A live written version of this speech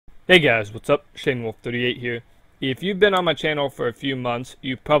Hey guys, what's up? ShaneWolf38 here. If you've been on my channel for a few months,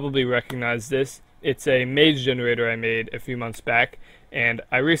 you probably recognize this. It's a maze generator I made a few months back, and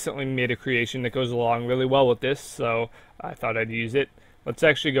I recently made a creation that goes along really well with this, so I thought I'd use it. Let's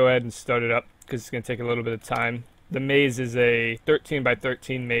actually go ahead and start it up, because it's going to take a little bit of time. The maze is a 13 by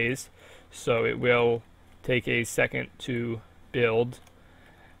 13 maze, so it will take a second to build.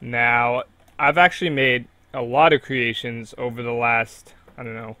 Now, I've actually made a lot of creations over the last, I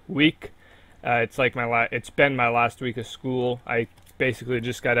don't know, week. It's like it's been my last week of school. I basically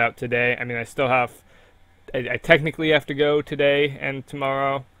just got out today. I mean, I still have, I technically have to go today and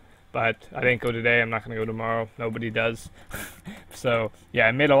tomorrow, but I didn't go today. I'm not going to go tomorrow. Nobody does. So, yeah,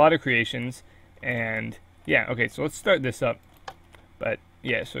 I made a lot of creations, and yeah, okay, so let's start this up. But,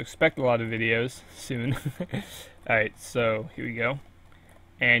 yeah, so expect a lot of videos soon. Alright, so here we go.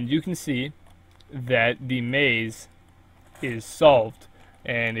 And you can see that the maze is solved.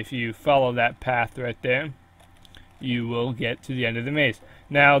 And if you follow that path right there, you will get to the end of the maze.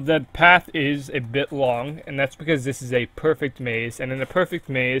 Now, the path is a bit long, and that's because this is a perfect maze. And in a perfect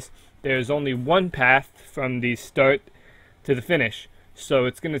maze, there's only one path from the start to the finish. So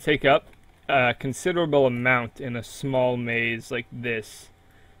it's going to take up a considerable amount in a small maze like this.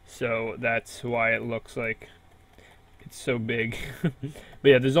 So that's why it looks like it's so big. But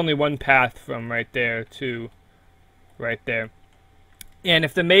yeah, there's only one path from right there to right there. And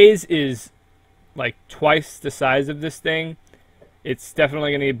if the maze is like twice the size of this thing, it's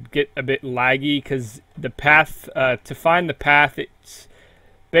definitely going to get a bit laggy, because the path, to find the path, it's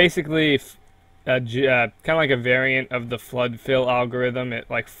basically kind of like a variant of the flood fill algorithm. It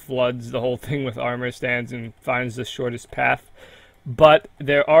like floods the whole thing with armor stands and finds the shortest path. But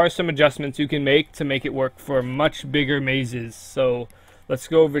there are some adjustments you can make to make it work for much bigger mazes. So let's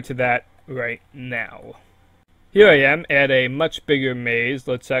go over to that right now. Here I am at a much bigger maze.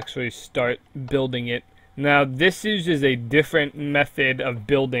 Let's actually start building it. Now, this uses a different method of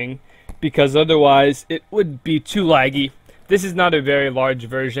building, because otherwise it would be too laggy. This is not a very large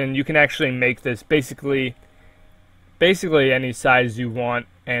version. You can actually make this basically any size you want,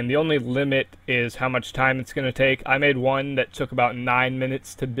 and the only limit is how much time it's going to take. I made one that took about 9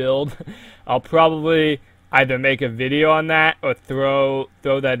 minutes to build. I'll probably either make a video on that or throw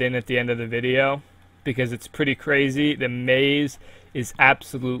that in at the end of the video, because it's pretty crazy. The maze is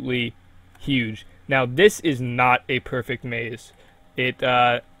absolutely huge. Now, this is not a perfect maze.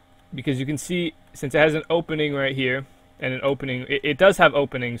 Because you can see, since it has an opening right here, and an opening, it does have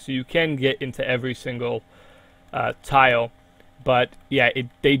openings, so you can get into every single tile. But yeah,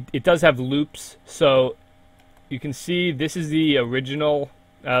 it does have loops, so you can see this is the original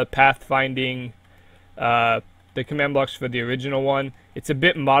pathfinding, the command blocks for the original one. It's a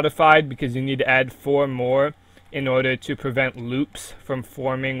bit modified because you need to add 4 more in order to prevent loops from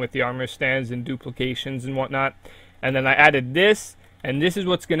forming with the armor stands and duplications and whatnot. And then I added this, and this is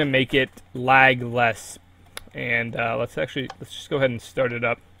what's going to make it lag less. And let's just go ahead and start it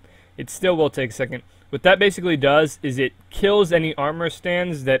up. It still will take a second. What that basically does is it kills any armor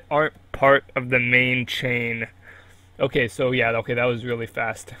stands that aren't part of the main chain. Okay, so yeah, okay, that was really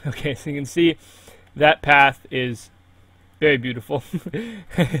fast. Okay, so you can see that path is very beautiful.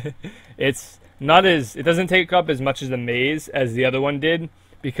 It doesn't take up as much as the maze as the other one did,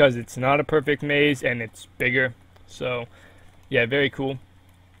 because it's not a perfect maze and it's bigger. So yeah, very cool.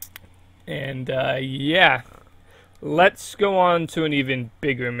 And yeah, let's go on to an even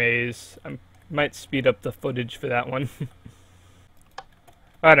bigger maze. I might speed up the footage for that one.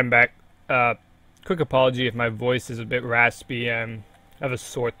 Alright, I'm back. Quick apology if my voice is a bit raspy. I have a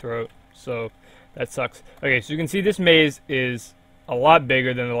sore throat, so that sucks. Okay, so you can see this maze is a lot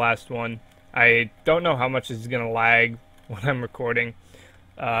bigger than the last one. I don't know how much this is going to lag when I'm recording.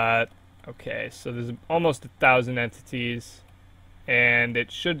 Okay, so there's almost 1,000 entities, and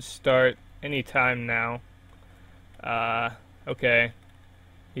it should start anytime now. Okay.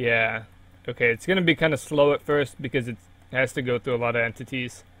 Yeah. Okay, it's going to be kind of slow at first because it has to go through a lot of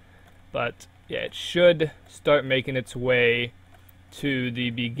entities. But yeah, it should start making its way to the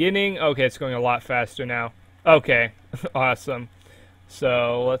beginning. Okay, it's going a lot faster now. Okay, awesome.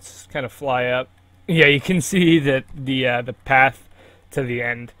 So let's kind of fly up. Yeah, you can see that the path to the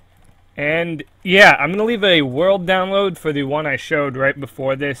end. And yeah, I'm gonna leave a world download for the one I showed right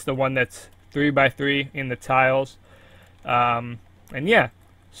before this, the one that's 3x3 in the tiles. And yeah,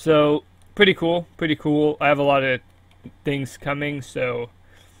 so pretty cool, pretty cool. I have a lot of things coming, so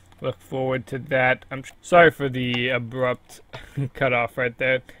look forward to that. I'm sorry for the abrupt cutoff right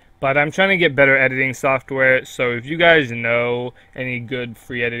there, but I'm trying to get better editing software, so if you guys know any good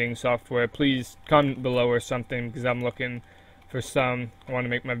free editing software, please comment below or something, because I'm looking For some, I want to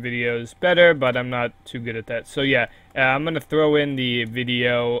make my videos better, but I'm not too good at that. So yeah, I'm going to throw in the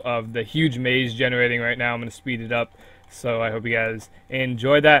video of the huge maze generating right now. I'm going to speed it up. So I hope you guys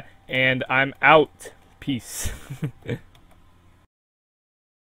enjoy that, and I'm out. Peace.